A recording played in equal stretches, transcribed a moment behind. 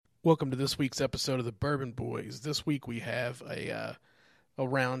Welcome to this week's episode of the Bourbon Boys. This week we have a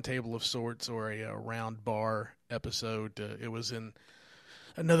round table of sorts, or a round bar episode. It was in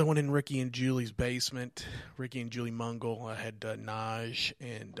another one in Ricky and Julie's basement. Ricky and Julie Mungle. I had Naj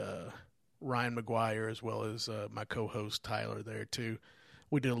and Ryan McGuire, as well as my co-host Tyler there too.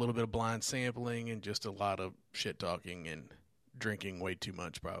 We did a little bit of blind sampling and just a lot of shit talking and drinking way too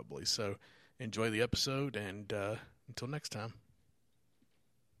much probably. So enjoy the episode, and until next time.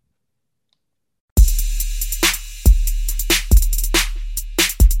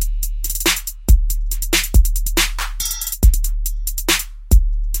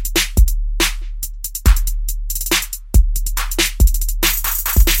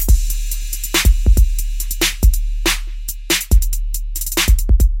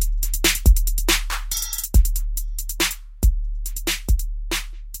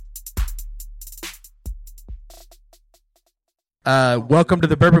 Welcome to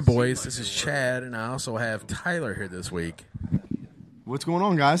the Bourbon Boys. This is Chad, and I also have Tyler here this week. What's going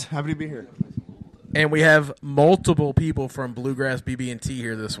on, guys? Happy to be here. And we have multiple people from Bluegrass BB&T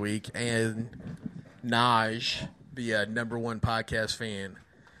here this week, and Naj, the number one podcast fan.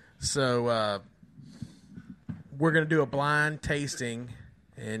 So we're going to do a blind tasting,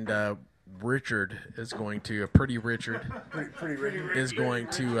 and Richard is going to, Pretty Richard is going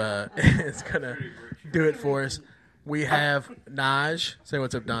to is going to do it for us. We have Naj. Say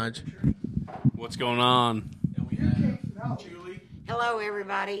what's up, Naj. What's going on? And we have Julie. Hello,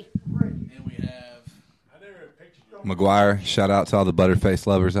 everybody. And we have McGuire. Shout out to all the Butterface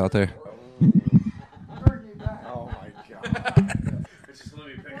lovers out there. Oh, my God. Just let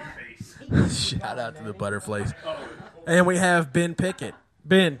me pick your face. shout out to the Butterflies. And we have Ben Pickett.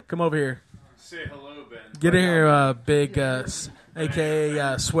 Ben, come over here. Say hello, Ben. Get in here, big,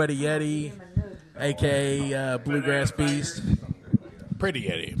 a.k.a. Sweaty Yeti, a.k.a. Bluegrass Beast. Pretty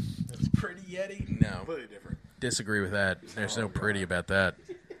Yeti. It's Pretty Yeti? No. Completely different. Disagree with that. There's no pretty about that.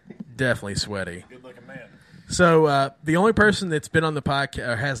 Definitely sweaty. Good looking man. So the only person that's been on the podcast,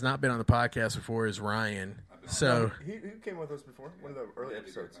 or has not been on the podcast before, is Ryan. So He came with us before, one of the early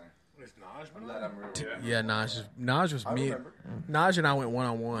episodes. Is Naj been on? yeah, Naj was me. remember. Naj and I went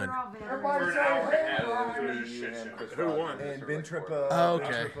one-on-one. Who won? And Ben Tripp. Oh,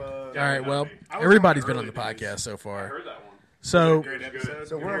 okay. All right. Well, everybody's been on the podcast so far. So Great episode.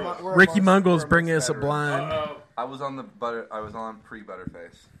 So we're Ricky Mungle's bringing us a blind. I was on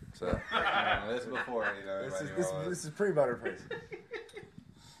pre-Butterface. So this is before, This is pre-Butterface.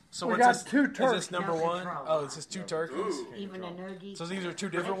 So We what's got this? two Is turkeys. this number one? Oh, it's just two turkeys. Even a noogie. So these are two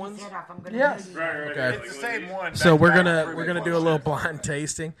different ones. Yes. Okay. It's the same one. So we're gonna do a little blind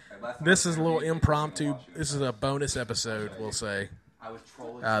tasting. This is a little impromptu. This is a bonus episode, we'll say.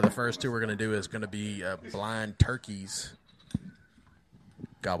 The first two we're gonna do is gonna be blind turkeys.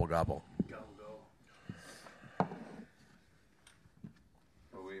 Gobble gobble.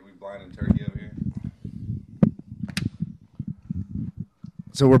 We blinded turkey over here.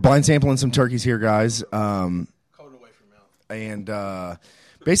 So we're blind sampling some turkeys here, guys. Hold it away from your mouth. And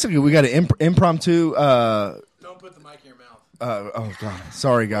basically, we got an impromptu. Don't put the mic in your mouth. Oh, God.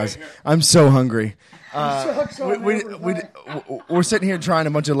 Sorry, guys. I'm so hungry. We're sitting here trying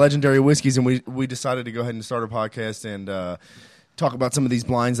a bunch of legendary whiskeys, and we decided to go ahead and start a podcast and talk about some of these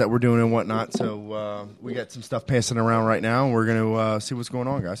blinds that we're doing and whatnot. So we got some stuff passing around right now, and we're going to see what's going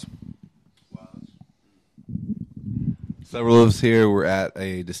on, guys. Several of us here were at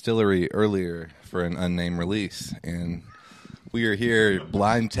a distillery earlier for an unnamed release, and we are here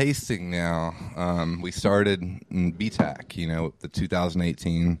blind tasting now. We started in BTAC, the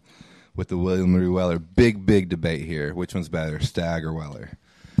 2018 with the William Rue Weller. Big debate here. Which one's better, Stag or Weller?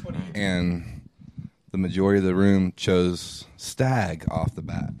 And the majority of the room chose Stag off the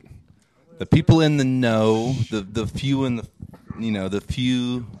bat. The people in the know, the few in the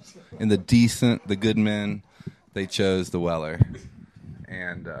few in the decent, the good men, they chose the Weller.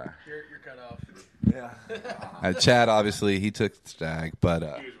 And You're cut off. Yeah. Chad, obviously, he took Stag, but He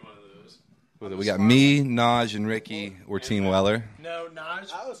was one of those. we got me, Naj, and Ricky. We're Team Weller. No, Naj.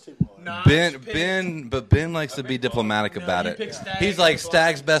 I was too well. Naj Ben likes to be diplomatic about you it. picked Stag. He's like,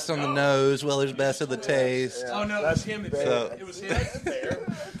 Stag's best on the nose, Weller's best of the taste. Oh no, it was him. So- It was him.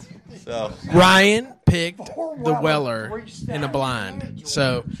 So Ryan picked the Weller in a blind,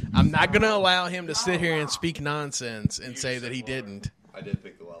 so I'm not going to allow him to sit here and speak nonsense and say that he didn't. I did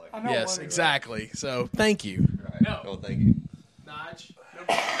pick the Weller. Yes, exactly. So thank you. Right. Well, thank you. Naj.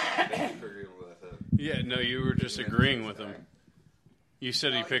 Thank you for agreeing with it. Yeah, no, you were just agreeing with him. You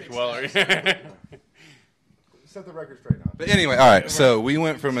said he picked Weller. Set the record straight now. But anyway, all right. So we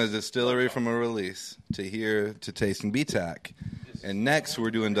went from a distillery from a release to here to tasting BTAC. And next,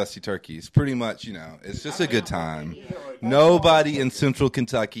 we're doing Dusty Turkeys. Pretty much, it's just a good time. Nobody in Central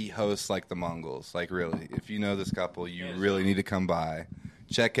Kentucky hosts like the Mongols. Like, really. If you know this couple, you really need to come by.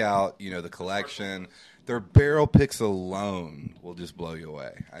 Check out, the collection. Their barrel picks alone will just blow you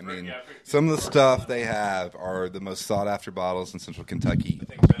away. I mean, some of the stuff they have are the most sought-after bottles in Central Kentucky,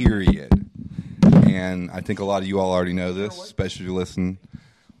 period. And I think a lot of you all already know this, especially if you listen.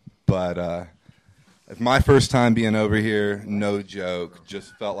 But it's my first time being over here, no joke.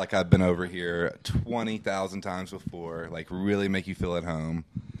 Just felt like I've been over here 20,000 times before. Like, really make you feel at home.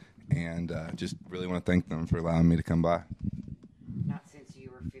 And just really want to thank them for allowing me to come by. Not since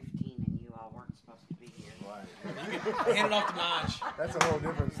you were 15 and you all weren't supposed to be here. Hand it off to Naj. That's a whole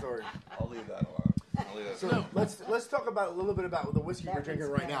different story. I'll leave that alone. So let's talk about a little bit about the whiskey we're drinking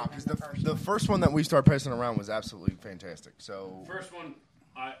right now, because the first one that we started passing around was absolutely fantastic. So First one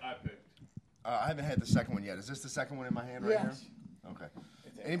I picked. I haven't had the second one yet. Is this the second one in my hand right here? Okay.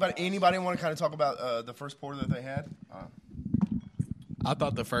 Anybody want to kind of talk about the first porter that they had? I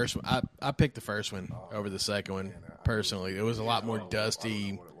thought the first one. I picked the first one over the second one. Personally, it was a lot more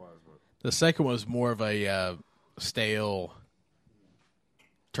dusty. The second one was more of a stale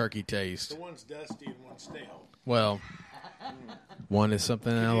turkey taste. The one's dusty and one's stale. Well, one is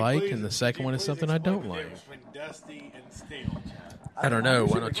something I like, and the second one is something I don't like. Between dusty and stale. I don't know.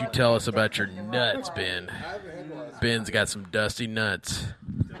 Why don't you tell us about your nuts, Ben? Ben's got some dusty nuts.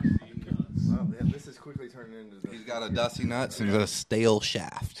 Well, this is quickly turning into. He's got a dusty nuts and he's got a stale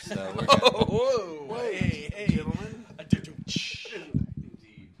shaft. So we're good. Whoa! Hey, gentlemen.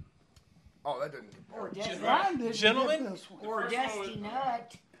 Oh, that didn't. Gentlemen. Or Dusty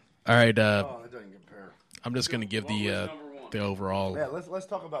Nut. All right. Oh, that doesn't compare. I'm just going to give the overall Yeah, let's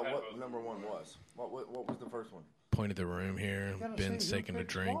talk about what number one was. What was the first one? point of the room here. Ben's taking a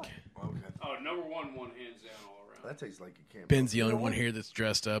drink. Okay. Oh, number one hands down all around. That tastes like you can't. Ben's the only one here that's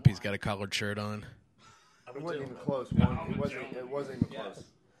dressed up. He's got a collared shirt on. It wasn't even close. It wasn't even close.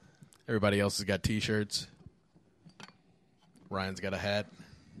 Everybody else has got T-shirts. Ryan's got a hat.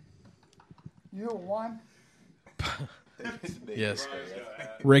 You won. Yes.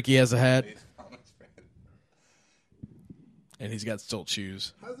 Ricky has a hat. And he's got stilt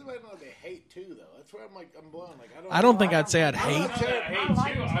shoes. How's everybody know they hate two though? That's where I'm blown. Like I don't think I'd say I'd hate.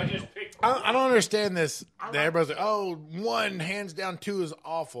 I just picked. I don't understand this. That everybody's like, oh, one hands down, two is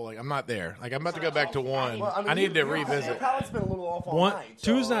awful. Like I'm not there. Like I'm about to go back to one. I need to revisit. Your palate's been a little off all One, night.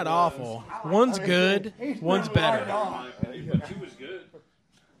 two's not awful. One's good. One's better. Two was good.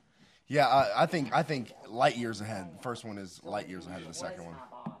 Yeah, I think light years ahead. The first one is light years ahead of the second one.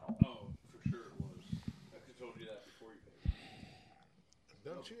 Oh, for sure it was. I could have told you that before you picked.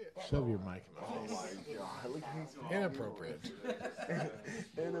 Don't you shove your mic in my face. Inappropriate.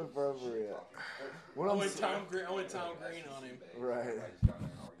 Inappropriate. What I I'm went Tom Green on him. right.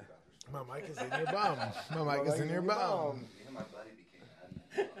 My mic is in your bum. My mic is in your bum.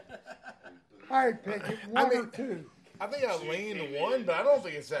 I pick it. One or two. I think I leaned one, but I don't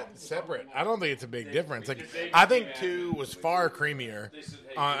think it's that separate. I don't think it's a big difference. Like I think two was far creamier.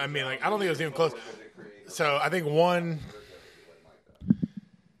 I mean, like I don't think it was even close. So I think one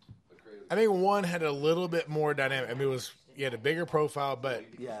had a little bit more dynamic. I mean, you had a bigger profile, but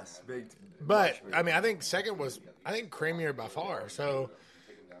Yes, big. I mean, I think second was creamier by far. So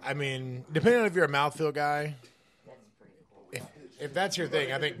I mean, depending on if you're a mouthfeel guy, if that's your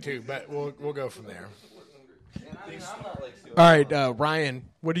thing, I think two. But we'll go from there. All right, Ryan,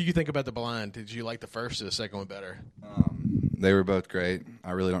 what do you think about the blind? Did you like the first or the second one better? They were both great.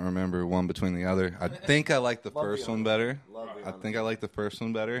 I really don't remember one between the other. I think I like the first one better.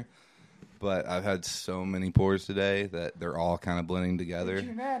 But I've had so many pours today that they're all kind of blending together.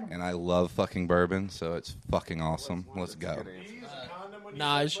 And I love fucking bourbon, so it's fucking awesome. Let's go.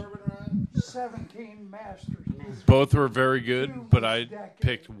 Naj. 17 Masters. Both were very good, but I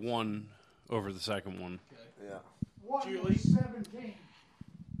picked one over the second one. One was 17.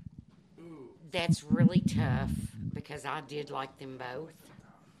 That's really tough because I did like them both.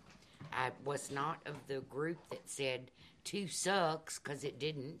 I was not of the group that said two sucks because it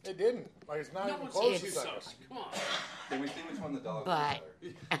didn't. It didn't. Like it's not even close. It's- Come on. Can we see which one the dog But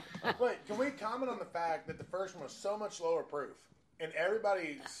Wait, can we comment on the fact that the first one was so much lower proof, and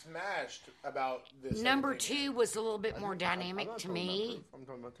everybody smashed about this? number two was a little bit more dynamic to me, I'm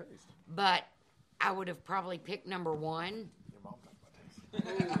talking about taste. but I would have probably picked number one.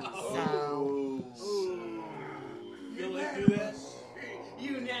 So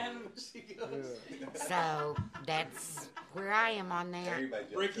So that's where I am on that.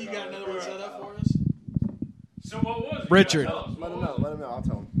 Ricky, you got another one set up for us? So what was it? Richard. Let him know. Let him know. I'll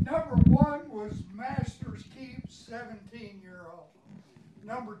tell him. Number one was Masters Keep 17-year-old.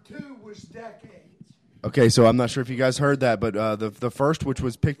 Number 2 was Decades. Okay, so I'm not sure if you guys heard that, but the first, which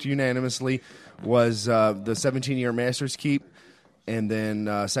was picked unanimously, was the 17-year Masters Keep, and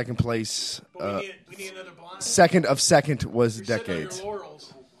then second place, we need another blind. second of second was You're sitting on your Decades,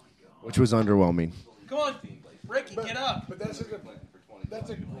 laurels. which was underwhelming. Come on, Ricky, get up. But that's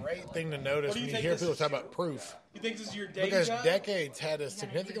a great thing to notice What do you when you think hear this people is? talk about proof. You think this is your day Because job? Decades had a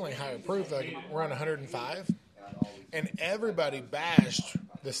significantly higher proof, like around 105, and everybody bashed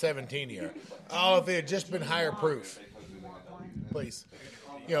the 17-year. Oh, if it had just been higher proof, please.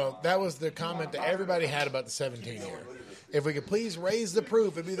 You know, that was the comment that everybody had about the 17-year. If we could please raise the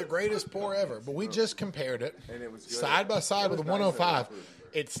proof, it'd be the greatest pour ever. But we just compared it side by side with the 105.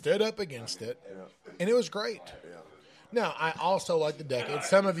 It stood up against it, and it was great. Now, I also like the Decades.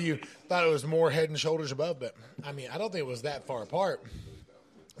 Some of you thought it was more head and shoulders above, but, I mean, I don't think it was that far apart.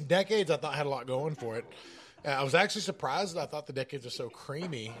 Decades, I thought, had a lot going for it. I was actually surprised that I thought the Decades were so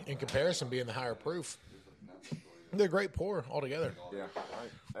creamy in comparison, being the higher proof. They're a great pour altogether. Yeah,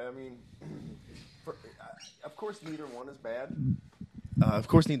 I mean, of course neither one is bad.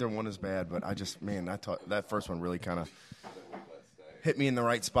 But I thought that first one really kind of hit me in the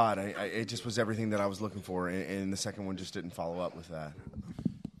right spot. It just was everything that I was looking for, and the second one just didn't follow up with that.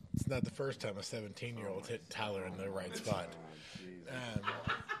 It's not the first time a 17-year-old hit Tyler in the right spot.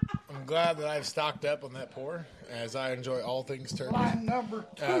 I'm glad that I've stocked up on that pour, as I enjoy all things turkey. Blind number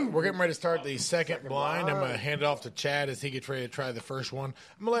 2. We're getting ready to start the second blind. I'm going to hand it off to Chad as he gets ready to try the first one.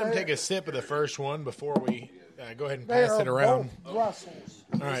 I'm going to let him take a sip of the first one before we go ahead and They pass are it around. both Russells.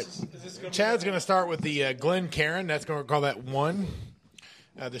 All right. Chad's going to start with the Glen Cairn. That's going to call that 1.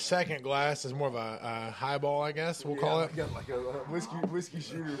 The second glass is more of a highball, I guess we'll call it. Like a whiskey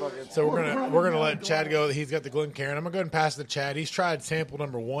shooter. So we're gonna let Chad go. He's got the Glen Cairn. I'm gonna go ahead and pass it to Chad. He's tried sample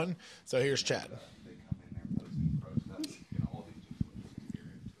number 1. So here's Chad.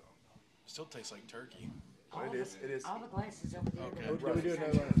 Still tastes like turkey. It is. All the glasses over there. Can we do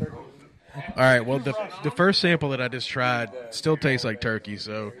another one of turkey? All right. Well, the first sample that I just tried still tastes like turkey.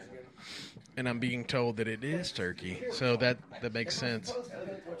 So, and I'm being told that it is turkey. So that makes sense.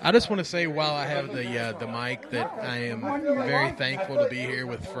 I just want to say while I have the mic that I am very thankful to be here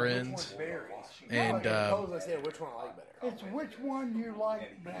with friends, and It's which one you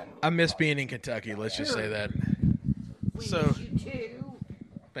like better. I miss being in Kentucky. Let's just say that. So, You too.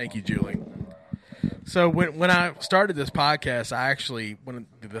 thank you, Julie. So when I started this podcast, when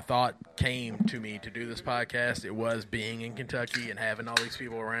the thought came to me to do this podcast, it was being in Kentucky and having all these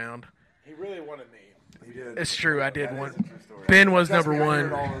people around. He really wanted me. It's true, I did one. Ben was number one.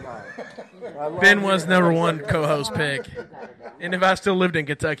 Ben was number 1 co-host pick, and if I still lived in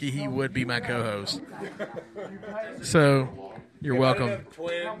Kentucky, he would be my co-host. So you're welcome.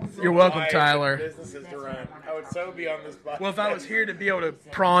 You're welcome, Tyler. Businesses to run. I would so be on this podcast. Well, if I was here to be able to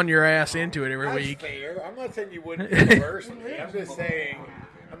prawn your ass into it every week. Fair. I'm not saying you wouldn't personally. I'm just saying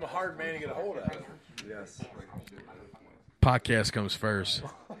I'm a hard man to get a hold of. Yes. Podcast comes first.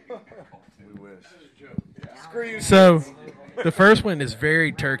 We wish. Screw you. So, the first one is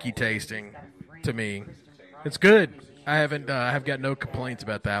very turkey tasting to me. It's good. I've got no complaints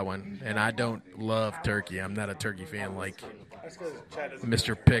about that one, and I don't love turkey. I'm not a turkey fan like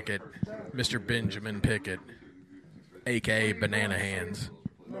Mr. Pickett, Mr. Benjamin Pickett, aka Banana Hands.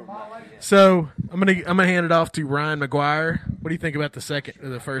 So I'm gonna hand it off to Ryan McGuire. What do you think about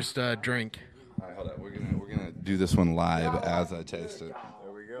the first drink? All right, hold up. We're gonna do this one live as I taste it.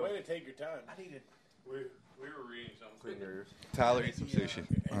 There we go. Way to take your time. We were reading something. Tyler, eat some sushi.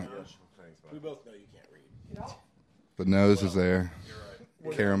 All right. We both know you can't read. The nose is there.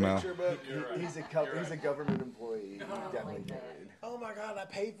 Caramel. He's a government employee. He definitely can't read. Oh my God! I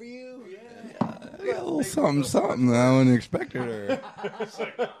paid for you. I got a little something that I wouldn't expect her.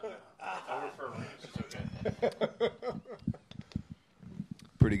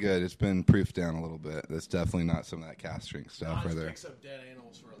 Pretty good. It's been proofed down a little bit. That's definitely not some of that cast drink stuff right there. Picks up dead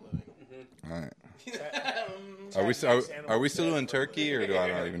animals for a living. All right. Are we still doing turkey, or do I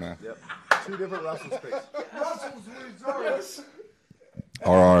not even know? Yep. 2 different Russell's picks. Russell's Reserve.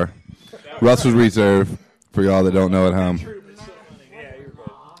 RR. Russell's Reserve, for y'all that don't know at home.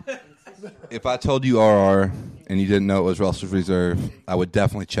 If I told you RR and you didn't know it was Russell's Reserve, I would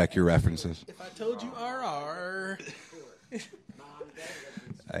definitely check your references. If I told you RR.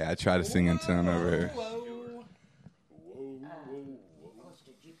 Hey, I try to sing in tune over here.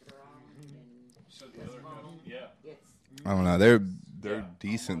 I don't know. They're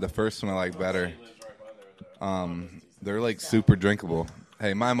decent. The first one I like better. They're like super drinkable.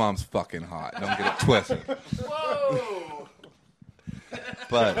 Hey, my mom's fucking hot. Don't get it twisted. Whoa!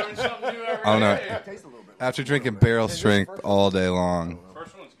 But I don't know. After drinking barrel strength all day long,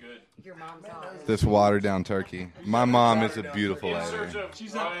 this watered down turkey. My mom is a beautiful In lady. search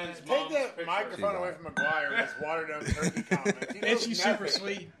of Ryan's Take mom's that picture. microphone away from McGuire. This watered down turkey comment. He And knows she's nothing. super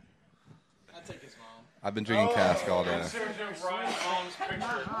sweet. I'll take his mom. I've been drinking cask all day. In search of Ryan's mom's picture.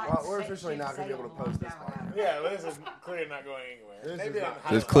 Well, we're officially not going to be able to post this podcast. Yeah, this is clearly not going anywhere. Maybe on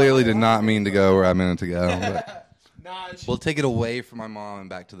This clearly did not mean to go where I meant it to go. But Nah, we'll take it away from my mom and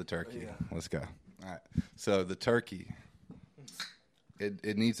back to the turkey. Let's go. All right. So the turkey,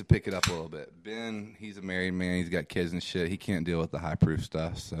 it needs to pick it up a little bit. Ben, he's a married man. He's got kids and shit. He can't deal with the high proof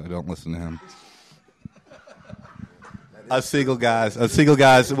stuff, so don't listen to him. Us single guys,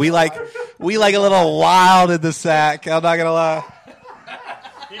 we like a little wild in the sack. I'm not gonna lie.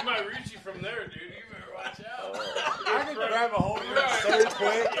 He might reach you from there, dude. You better watch out. I could grab a hold of it so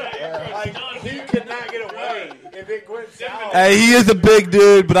quick. Like, he could not get away if it went south. Hey, he is a big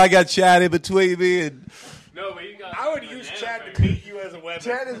dude, but I got Chad in between me and. No, but you got. I would use Chad to beat you as a weapon.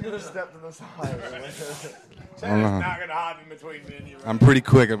 Chad is going to step to the side. Chad is not going to hide in between me and you. I'm pretty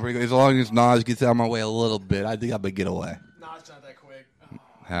quick. As long as Naj gets out of my way a little bit, I think I'm gonna get away. nah, it's not that quick.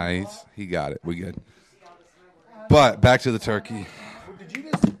 He got it. We good. But back to the turkey. Did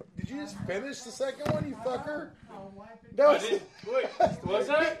you just finish the second one, you fucker? No, Wait, what's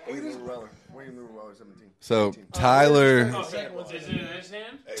that? William Ruweller, 17. So Tyler Is it in his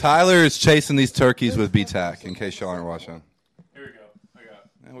hand? is chasing these turkeys with BTAC. In case y'all aren't watching. Here we go. I got it.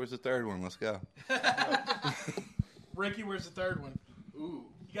 And where's the third one? Let's go. Ricky, where's the third one? Ooh,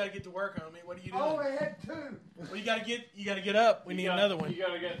 you gotta get to work, homie. What are you I doing? only had two. Well, you gotta get up. We need another one. You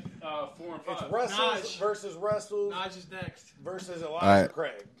gotta get 4 and 5. Russell's Naj. versus Russell's Naj is next. versus All Elijah right.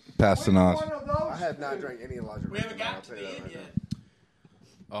 Craig. Pass to Which Naj. one of those? I have not drank any Elijah. We haven't Craig, got to I'll the tell you that end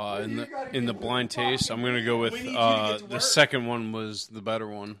right yet. In the blind taste, I'm gonna go with We need you to get to the work. second one was the better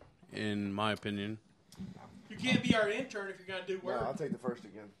one, in my opinion. You can't be our intern if you're gonna do now. No, work. I'll take the first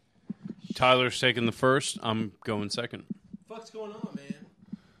again. Tyler's taking the first. I'm going second. What's going on, man?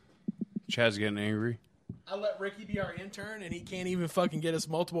 Chad's getting angry. I let Ricky be our intern, and he can't even fucking get us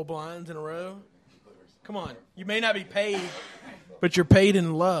multiple blinds in a row. Come on, you may not be paid, but you're paid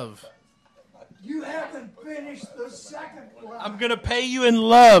in love. You haven't finished the second one. I'm gonna pay you in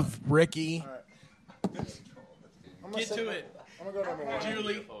love, Ricky. I'm Get to it, I'm going to go number one.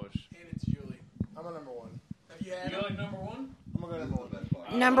 Julie. And it's Julie. I'm on number one. Have you had You it? like number 1? I'm going to go number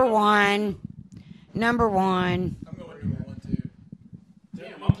one. Number one. Number one. I'm going number one too.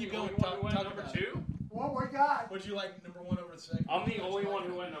 Damn, We'll I'm keep the going. only one who went Talk number about it. 2? What we got? Would you like number one over the second? I'm the only one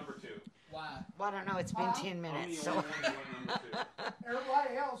who went number 2. Why? Well, I don't know. It's been 10 I'm the minutes. only So, one who went number 2.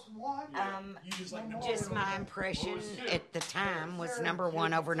 Everybody else won. You just like number just one. my impression at the time was number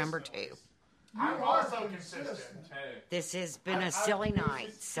one over number 2. I'm also consistent. Hey. This has been a silly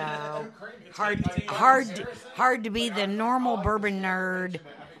night, so hard to be the normal bourbon nerd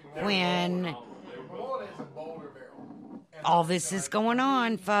when all this is going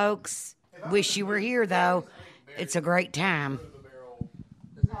on, folks. Wish you were here though. It's a great time.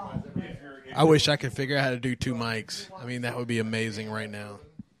 I wish I could figure out how to do 2 mics. I mean, that would be amazing right now.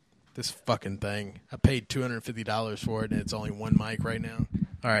 This fucking thing. I paid $250 for it, and it's only 1 mic right now.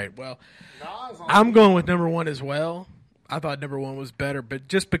 All right, well, I'm going with number one as well. I thought number one was better, but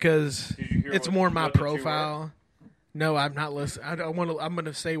just because Did you hear it's what- more my what the 2 were? profile. No, I'm not listening. I'm going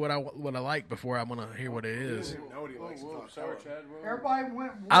to say what I like before I'm going to hear what it is. Nobody likes Whoa, sorry, Chad. Whoa. Everybody went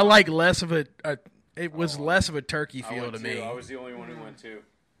one. I like less of a it was less of a turkey feel to me. I was the only one who went 2.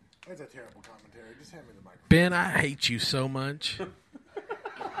 It's a terrible commentary. Just hand me the microphone. Ben, I hate you so much.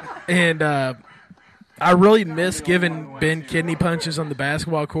 And I really miss giving Ben kidney punches on the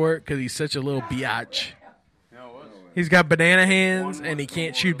basketball court because he's such a little biatch. No, it was. He's got banana hands and he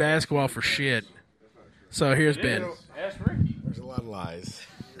can't shoot basketball for shit. So here's Ben. Ask Ricky. There's a lot of lies.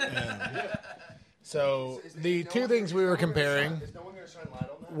 So the 2 things we were comparing Is no one going to shine light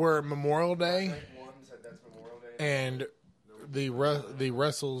on that? were Memorial Day One said that's Memorial Day. and the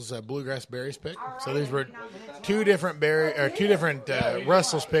Russell's Bluegrass Berries pick. So these were 2 different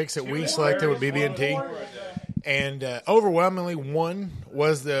Russell's picks that we selected with BB&T. And overwhelmingly, one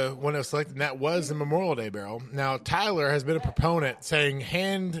was the one that was selected, and that was the Memorial Day barrel. Now, Tyler has been a proponent saying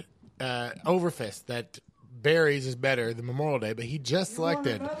hand over fist that Berries is better than Memorial Day, but he just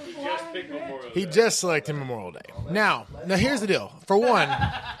selected Just pick Memorial He Day. just selected Memorial Day. Now here's the deal. For one,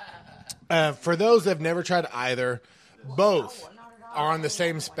 for those that have never tried either, both are on the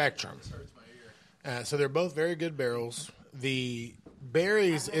same spectrum. So they're both very good barrels. The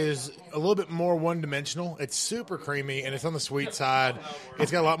Berries is a little bit more one-dimensional. It's super creamy, and it's on the sweet side.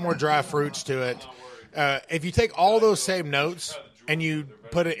 It's got a lot more dry fruits to it. If you take all those same notes and you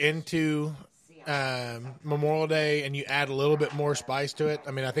put it into Memorial Day and you add a little bit more spice to it.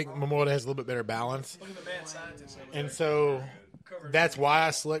 I mean, I think Memorial Day has a little bit better balance. Look at the mad scientist. And so that's why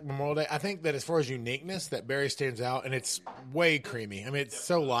I select Memorial Day. I think that as far as uniqueness, that berry stands out, and it's way creamy. I mean, it's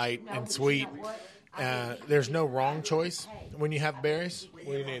so light and sweet. There's no wrong choice when you have berries. What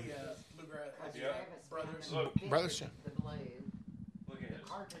do you need? Brothers.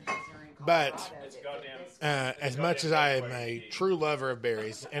 But as much as I am a true lover of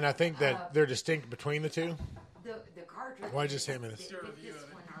berries, and I think that they're distinct between the two. Why just hand me this?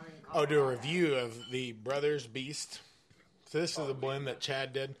 Oh, do a review of the Brothers Beast. So this is a blend that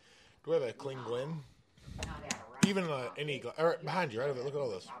Chad did. Do we have a clean blend? Even any or behind you, right over there. Look at all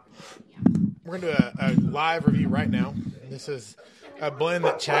this. We're gonna do a live review right now. This is a blend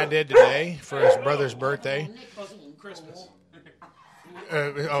that Chad did today for his brother's birthday. Christmas.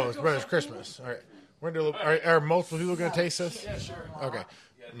 His brother's Christmas. All right. We're gonna do a little, are multiple people gonna taste this? Yeah, sure. Okay.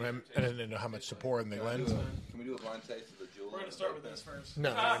 I didn't know how much to pour in the blend. Can we do a blind taste of the Jewel? We're gonna start with this first.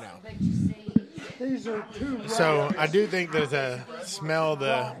 No. These are two. So I do think there's a smell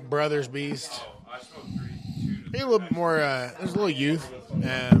the Brothers Beast. Maybe a little bit more. There's a little youth.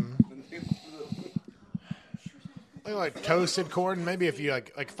 Like toasted corn. Maybe if you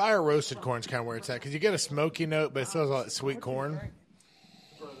like fire roasted corn is kind of where it's at because you get a smoky note, but it still has all that sweet corn.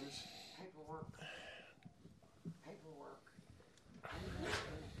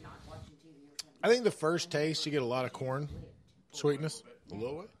 I think the first taste you get a lot of corn sweetness. A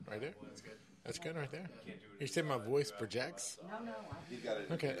little bit right there. That's good right there. You said my voice projects?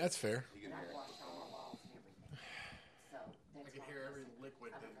 Okay, that's fair. I can hear every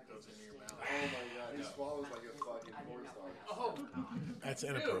liquid that goes into your mouth. Oh my god, he swallows like a fucking porn star. That's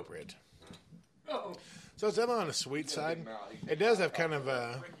inappropriate. So it's definitely on the sweet side. It does have kind of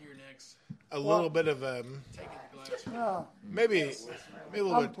a little bit of No, maybe a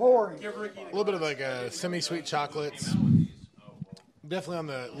little I'm bit pouring. a little bit of like a semi-sweet chocolates. Definitely on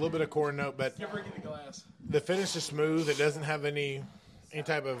the little bit of corn note, but Give Ricky the glass. the finish is smooth. It doesn't have any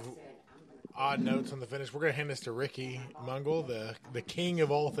type of odd notes on the finish. We're gonna hand this to Ricky Mungle, the king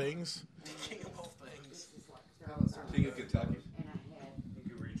of all things. King of all things. King of Kentucky.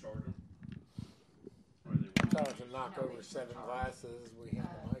 You can recharge them. Trying to knock over 7 glasses. We have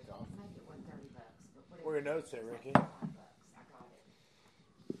the mic off. What are your notes there, Ricky? Blind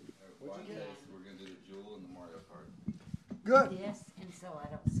taste. We're gonna do the Jewel and the Mario Kart. Good. This, and so I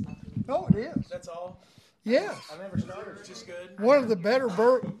don't smoke it. Oh, it is. That's all. Yes. I never started. It's just good. One of the better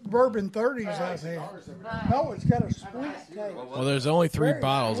bourbon 30s I've had. No, it's got a sweet taste. Well, there's only 3 Very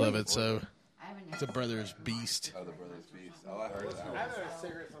bottles sweet. of it, so I haven't it's a Brothers Beast. Oh, the Brothers Beast. Oh, I heard that.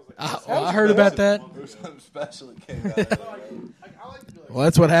 I heard about that. There's something special that came out of it. Well,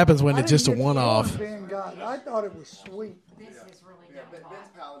 that's what happens when I it's just a didn't get the one-off. orange being got. I thought it was sweet. This is really not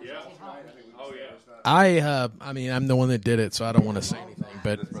hot. Oh, yeah. I mean, I'm the one that did it, so I don't want to say anything,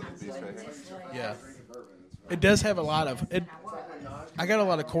 but Brothers Beast right here. yeah, it does have a lot of it. I got a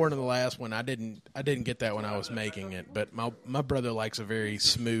lot of corn in the last one. I didn't get that when I was making it, but my brother likes a very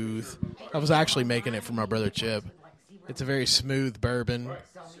smooth. I was actually making it for my brother Chip. It's a very smooth bourbon.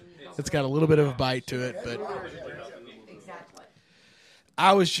 It's got a little bit of a bite to it, but Exactly.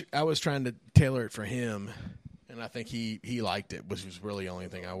 I was trying to tailor it for him, and I think he liked it, which was really the only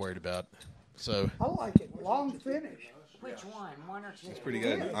thing I worried about. So I like it. Long finish. Which one? One or two? It's pretty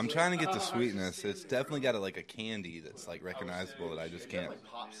good. I'm trying to get the sweetness. It's definitely got like a candy that's like recognizable that I just can't.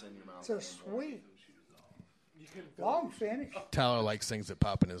 It's a sweet. Long finish. Tyler likes things that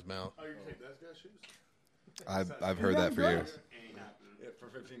pop in his mouth. I've heard that for years. Yeah, for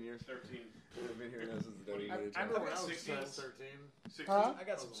 15 years. 13. We've been hearing this since the day I remember when I was 13. Huh? I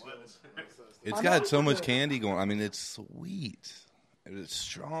got some skills. It's got so much candy going. I mean, it's sweet. It's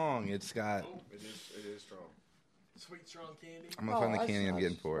strong. It's got. It is strong. Sweet, strong candy. I'm gonna find the that's candy I'm not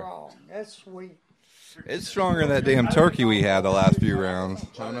getting for it. strong. That's sweet. It's stronger than that damn turkey we had the last few rounds.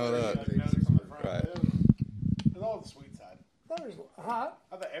 I know that. Right. It's all the sweet side. There's, huh?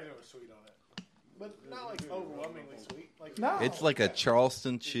 I thought everything was sweet on it, but not like overwhelmingly sweet. Like No. It's like a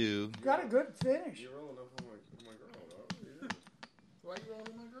Charleston chew. Got a good finish. Rolling up on my girl, dog. Yeah. Why you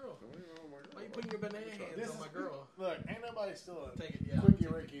rolling my girl? Why you putting your banana hands on my girl? Look, ain't nobody stealing Take it, yeah. Quickie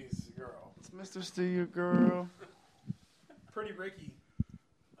Ricky's girl. It's Mr. Steele, girl. Pretty Ricky.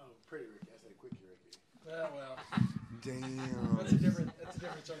 Oh, pretty Ricky. I said Quickie Ricky. Well, Damn. that's a different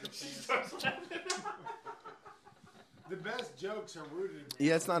circumstance. The best jokes are rooted in.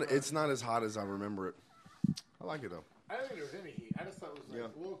 Yeah, it's not as hot as I remember it. I like it though. I don't think there was any heat. I just thought it was like Yeah.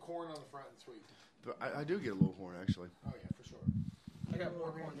 a little corn on the front and sweet. But I do get a little corn actually. Oh yeah, for sure. I got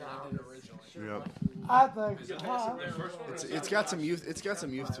more corn than I did originally. Yep. I think, huh? It's got some youth. It's got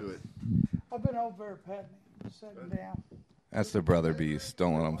some youth to it. I've been over there petting him, sitting down. That's the brother beast.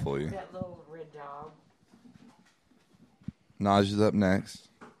 Don't let him fool you. That little red dog. Naj is up next.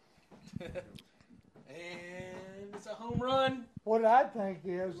 And it's a home run. What I think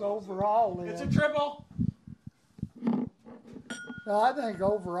is overall It's a is, triple. no, I think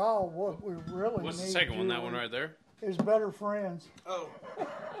overall what we really What's the need second one? That Julie, one right there? is better friends. Oh.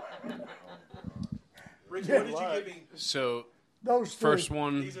 Rich, what did you give me? So Those two. first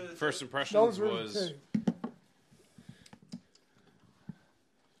one, These are the first two. impressions Those are was. the two.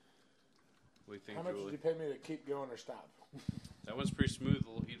 We think How much did Julie. you pay me to keep going or stop? That one's pretty smooth. A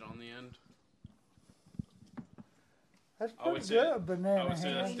little heat on the end. That's I would pretty say- good, banana I would say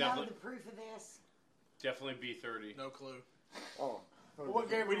hand. that's Do you know definitely- the proof of this? Definitely B30. No clue. Oh. What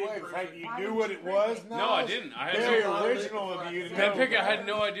gave We it didn't away? prove Frank, it. you Why knew didn't what you it prove was? it? No, No, I didn't. I had Very no. original of you to That know. pick, I had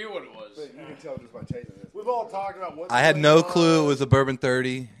no idea what it was. You can tell just by tasting this. We've all talked about what. I had no clue it was a bourbon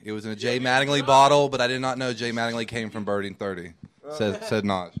 30. It was in a Jay Mattingly bottle, but I did not know Jay Mattingly came from Birding 30. Said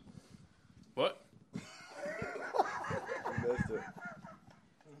Naj. What?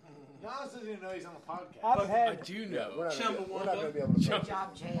 Nas doesn't even know he's on the podcast. I've I had do know. We're not gonna Chumbawamba. be able to. Good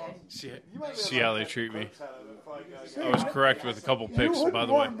job, Chad. See how they treat me. I I was correct with a couple you picks, wouldn't by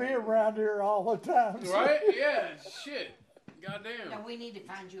the way. want to be around here all the time. so- Right? Yeah. Shit. Now Goddamn. we need to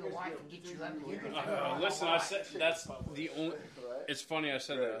find you a wife and get you up here. Listen, I said that's the only. It's funny I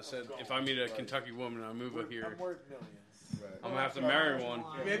said that. I said if I meet a Kentucky woman, I move up here. I'm worth millions. I'm gonna have to marry one.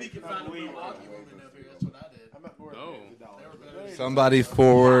 Maybe you can find a Milwaukee woman up here. That's what I did. I'm at worth No. $50. Somebody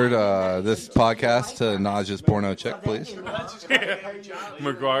forward this podcast to Naj's porno check, please.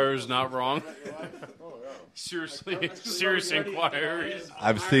 McGuire's not wrong. Seriously, serious inquiries.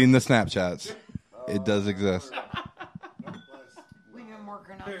 I've seen the Snapchats. It does exist. We've been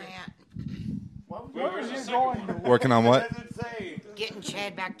working on that. Where are you going to? Working on what? Getting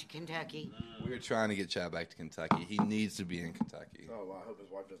Chad back to Kentucky. We were trying to get Chad back to Kentucky. He needs to be in Kentucky. Oh, wow. I hope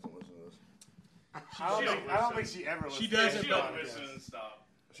his wife doesn't listen to this. I don't think she ever listens. She doesn't. She don't listen and stop.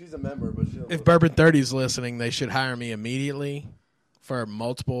 She's a member, but she doesn't If Bourbon 30's listening, they should hire me immediately for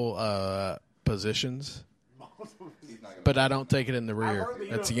multiple positions. But I don't take it in the rear.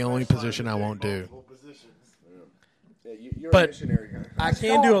 That's the only position I won't do. Yeah, you're But- a missionary guy. I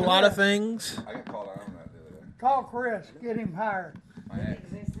can do a lot of things. I got called out on that the other day. Call Chris, get him hired. My ex.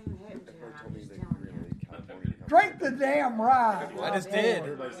 Drink the damn rye. I just did.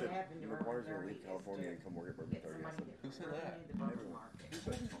 Everybody said, McGuire's going to leave California and come work at Bourbon 30.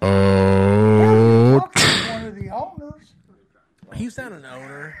 Oh, Talking to one of the owners. he's not an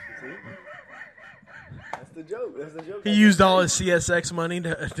owner. That's the joke. That's the joke. He used all his CSX money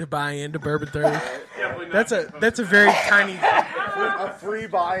to buy into Bourbon 30. That's a very tiny. a free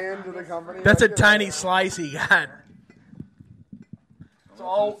buy-in to the company. That's a Like, tiny slice he got.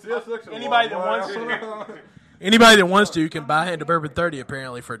 Anybody that wants to, anybody that wants to can buy into Bourbon 30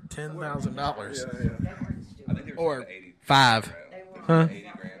 apparently for $10,000 I think they were or saying 80, $5. Huh? 80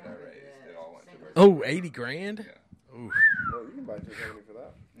 grand I raised. It all went to Bourbon. Oh, 80 grand? Well, you can buy 270 for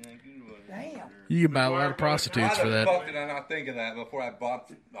that. Damn. You can buy a lot of prostitutes for Why the that. fuck did I not think of that before I bought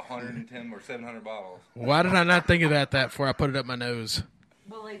 110 or 700 bottles? Why did I not think of that before I put it up my nose?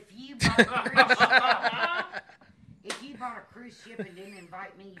 Well, if you bought a cruise ship, if you bought a cruise ship and didn't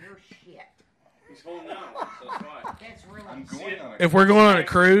invite me, you're shit. He's holding out, so that's why. That's really I'm going on a If we're going on a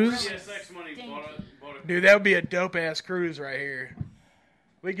cruise, CSX money bought a dude, that would be a dope ass cruise right here.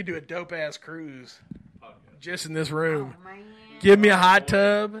 We could do a dope ass cruise just in this room. Oh, man. Give me a hot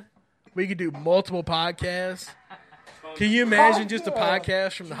tub. We could do multiple podcasts. Can you imagine just a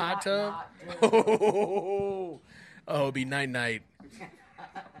podcast from the hot tub? Oh, it'd be night.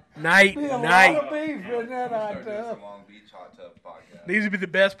 Be a Night. lot of beef in that hot Start doing tub. some Long Beach hot tub podcast. These would be the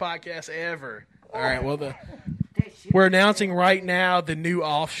best podcasts ever. All right, well, That shit- we're announcing right now the new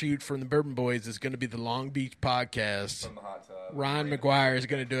offshoot from the Bourbon Boys is going to be the Long Beach podcast. From the hot tub. Ryan McGuire is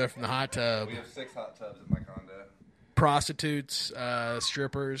going to do it from the hot tub. We have 6 hot tubs in my condo. Prostitutes,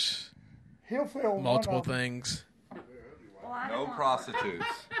 strippers, He'll fill multiple one of them. things. Well, I No don't want- prostitutes.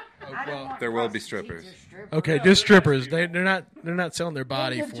 I don't want There will be prostitutes strippers. or strippers. Okay, just strippers. They're not selling their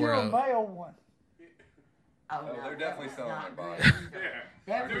body Get you for a male one. Oh, Oh, no, they're that definitely was selling not their good body. either.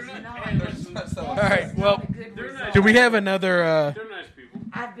 That was not. All right. Well, not a good result. do we have another? They're nice people.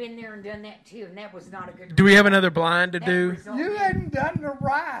 I've been there and done that too, and that was not a good. Do we have another blind to That do? result- You hadn't done the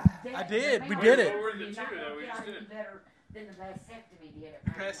rye. that- I did. We that did it. What were the did two not that we work just out any did? better than the vasectomy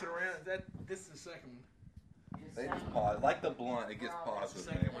did. Pass it around. This is the second They just pause. Like the blunt, it gets paused with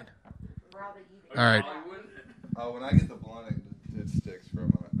me. one. Rather eat it. All right. Hollywood? Oh, when I get the blunt, it sticks for a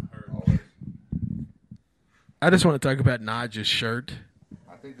minute. Always. I just want to talk about Naj's shirt.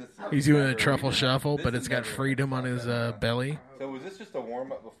 I think this. Oh, He's doing a truffle shuffle, but it's got freedom on his belly. So was this just a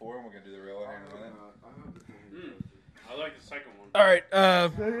warm up before, and we're gonna do the real one here in a minute? I like the second one. All right.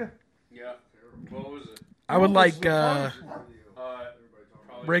 Yeah. What was it? I would like Probably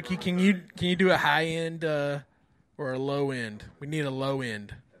Ricky. Can you do a high end or a low end? We need a low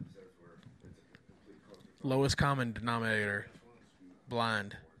end. Lowest common denominator.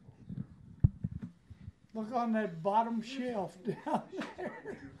 Blind. Look on that bottom shelf down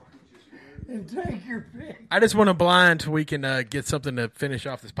there and take your pick. I just want a blind so we can get something to finish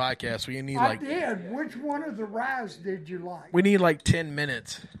off this podcast. We need I did. Which one of the ryes did you like? we need like 10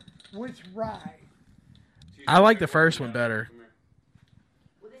 minutes. Which rye? I like the first one better.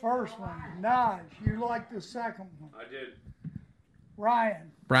 First one. Nice. You like the second one. I did.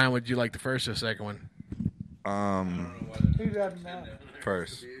 Ryan. Brian, would you like the first or second one? He doesn't know.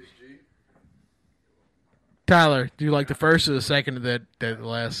 First. Tyler, do you like the first or the second of that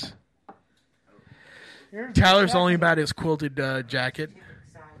last? Here's the Tyler's second only one. about his quilted jacket.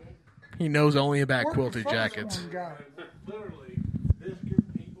 He knows only about Where'd quilted the first jackets. one go? Literally, this group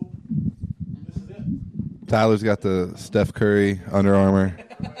of people, this is it. Tyler's got the Steph Curry Under Armour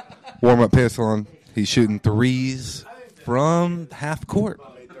warm up pants on. He's shooting threes from half court.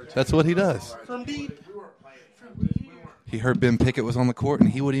 That's what he does. From deep. He heard Ben Pickett was on the court, and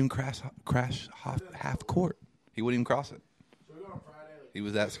he wouldn't even crash half court. He wouldn't even cross it. He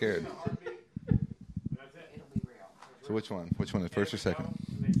was that scared. So which one? Which one is first or second?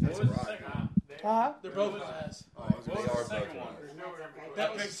 What was the second one? Huh? They're both eyes. What was the second one? I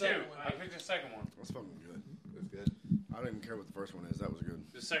picked two. I picked the second one. That's fucking good. That's good. I don't even care what the first one is. That was good.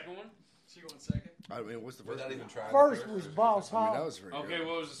 The second one? She going second? I mean, what's the first one? First was Boss I mean, that Hog. was pretty Okay, good.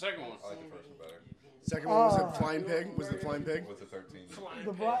 what was the second one? I like the first one better. Second one was it Flying Pig? Was it Flying Pig? With the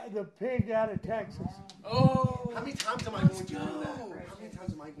 13. The pig out of Texas. Oh. How many times am I going to do that? How many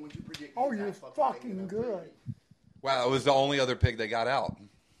times am I going to predict? Oh, you're fucking good. Wow, it was the only other pig they got out.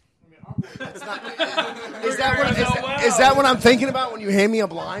 Is that what I'm thinking about when you hand me a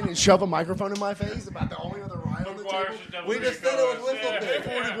blind and shove a microphone in my face about the only other ride on the table? We just said it was Whistle Pig.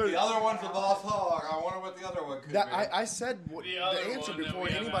 Yeah. The other one's the Boss Hog. I wonder what the other one could be. I said The the other answer one that before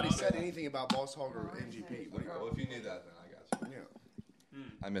we have anybody out said there. anything about Boss Hog or MGP. What do you Well, if you knew that, then I got you. Yeah.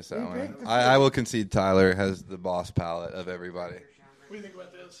 I missed that He one. picked the I will concede Tyler has the boss palate of everybody. What do you think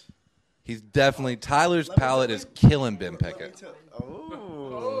about this? He's definitely Tyler's palate is killing Ben Pickett.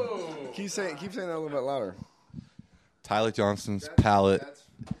 Oh. Keep saying that a little bit louder. Tyler Johnson's palate.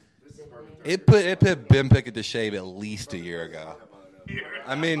 It put Ben Pickett to shame at least a year ago.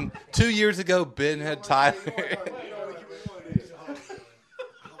 I mean, 2 years ago, Ben had Tyler.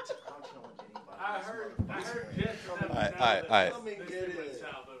 All right.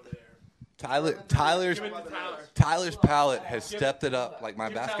 Tyler's palate has stepped it up like my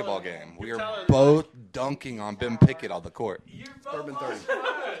basketball game. We are both dunking on Ben Pickett on the court. Bourbon 30.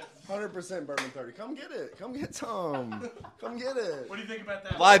 100% Bourbon 30. Come get it. Come get some. Come get it. What do you think about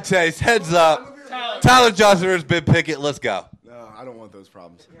that? Live chase, heads up. Tyler Johnson versus Ben Pickett. Let's go. No, I don't want those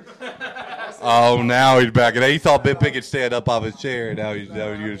problems. Oh, now he's back. He thought Ben Pickett stand up off his chair. Now he's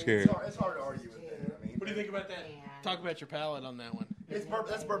scared. It's hard to argue with it. I mean, What do you think about that? Talk about your palate on that one.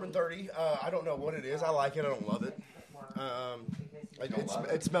 that's Bourbon 30. I don't know what it is. I like it. I don't love it.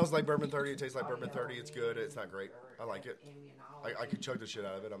 It smells like Bourbon 30. It tastes like Bourbon 30. It's good. It's not great. I like it. I could chug the shit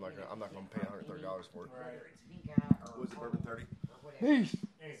out of it. I'm not gonna pay $130 for it. Was it Bourbon 30? Peace.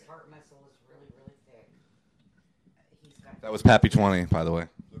 His heart muscle is really, really thick. He's got That was Pappy 20, by the way.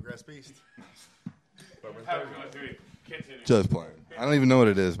 Bluegrass Beast. Bourbon How 30. was it? Continue. Just playing. I don't even know what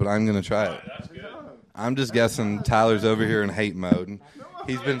it is, but I'm going to try it. That's good. I'm just guessing Tyler's over here in hate mode.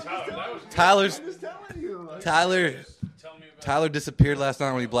 He's been Tyler disappeared last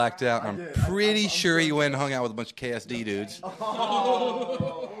night when he blacked out. And I'm pretty sure he went and hung out with a bunch of KSD dudes.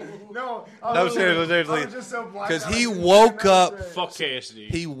 No, No, seriously. just so blacked Because out. he woke up. Fuck KSD.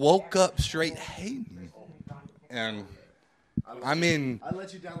 He woke up straight hating. And I mean, I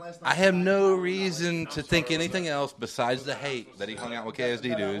let you down last night. I have no reason to think anything else besides the hate that he hung out with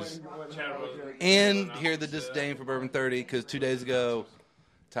KSD dudes. And hear the disdain for Bourbon 30, because 2 days ago,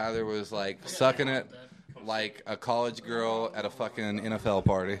 Tyler was like sucking it like a college girl at a fucking NFL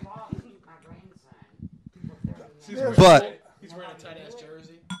party. But He's wearing a tight ass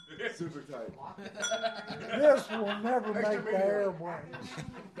jersey. Super tight. This will never make the airways.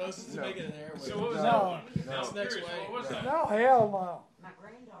 Ghost is making an airway. So what was that No, one? That's next Curious, way. what was that? no, hell no. my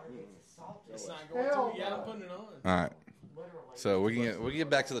granddaughter gets assaulted. It's not going to. Yeah, I'm putting it on. all right, so we can get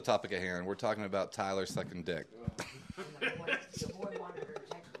back to the topic at hand. We're talking about Tyler sucking dick. The boy wanted her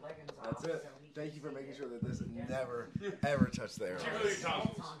to take the leggings off, so he Thank you for making sure that this never, ever touched the air.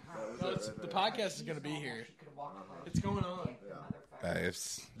 The podcast is going to be here. It's going on.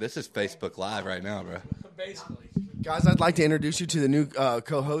 This is Facebook Live right now, bro. Basically. Guys, I'd like to introduce you to the new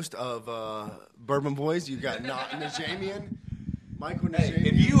co-host of Bourbon Boys. You've got Najamian, Michael Najamian.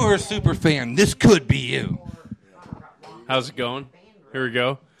 If you are a super fan, this could be you. How's it going? Here we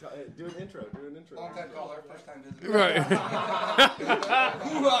go. Do an intro. Long time caller, first time visitor. Right.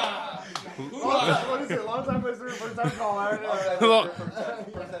 What is it? Long time listener, first time caller. First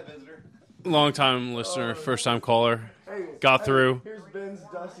time visitor. Long time listener, first time caller. Got through. Here's Ben's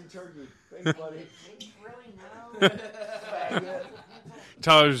Dusty Turkey. Thanks, buddy.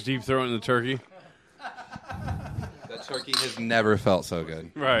 Tyler's deep throating the turkey. That turkey has never felt so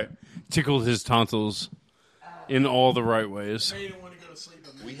good. Right. Tickled his tonsils in all the right ways.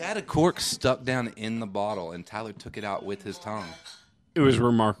 We had a cork stuck down in the bottle, and Tyler took it out with his tongue. It was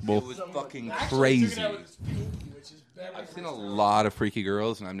remarkable. It was fucking crazy. I've seen a lot of freaky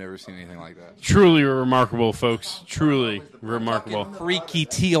girls, and I've never seen anything like that. Truly remarkable, folks. Truly remarkable. Freaky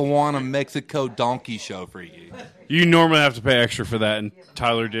Tijuana, Mexico donkey show freaky. You normally have to pay extra for that, and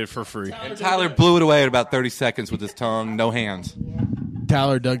Tyler did for free. And Tyler blew it away in about 30 seconds with his tongue, no hands.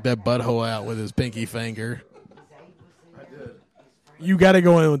 Tyler dug that butthole out with his pinky finger. You got to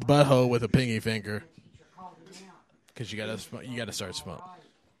go in with the butthole with a pinky finger, because you got to start small.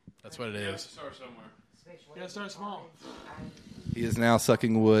 That's what it is. You got to start small. He is now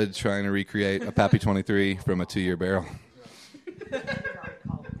sucking wood, trying to recreate a Pappy 23 from a 2-year barrel. But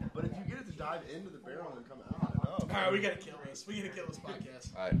if you get it to dive into the barrel and come out, All right, we got to kill this. We got to kill this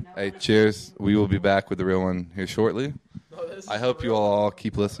podcast. All right. Hey, cheers. We will be back with the real one here shortly. I hope you all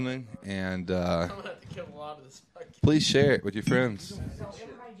keep listening, and I'm going to have to kill a lot of this podcast. please share it with your friends.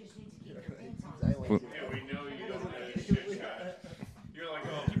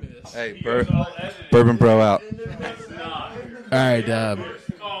 Hey, Bourbon Bro out. All right.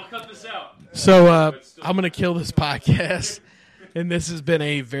 Oh, cut this out. So I'm going to kill this podcast, and this has been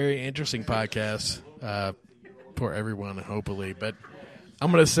a very interesting podcast for everyone, hopefully. But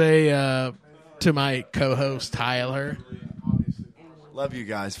I'm going to say to my co-host Tyler, love you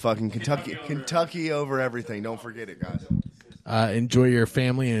guys. Fucking Kentucky over everything. Don't forget it, guys. enjoy your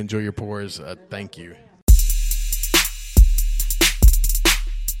family and enjoy your pours. Thank you.